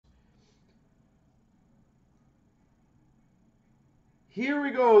Here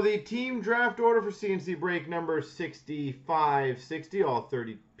we go. The team draft order for CNC break number 6560. All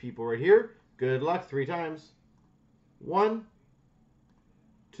 30 people right here. Good luck 3 times. 1,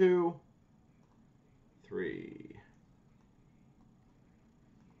 2, 3.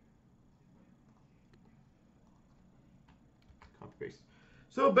 Copy paste.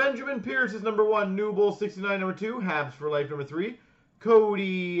 So Benjamin Pierce is number 1. New Bull 69 number 2. Habs for life number 3.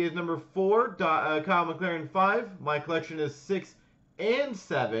 Cody is number 4. Kyle McLaren 5. My collection is 6 and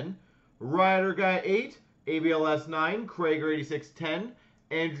 7. Rider Guy 8. ABLS 9. Krager 86 10.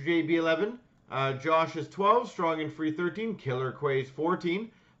 Andrew JB 11. Josh is 12. Strong and Free 13. Killer Quays 14.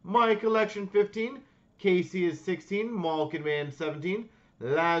 My collection 15. Casey is 16. Malkin Man 17.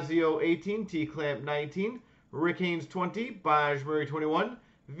 Lazio 18. T Clamp 19. Rick Haynes 20. Baj Murray 21.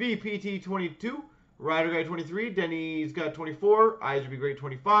 VPT 22. Rider Guy 23. Denny's got 24. Eyes would be great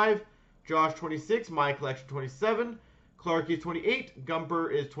 25. Josh 26. My collection 27. Clark is 28.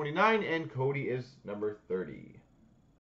 Gumper is 29. And Cody is number 30.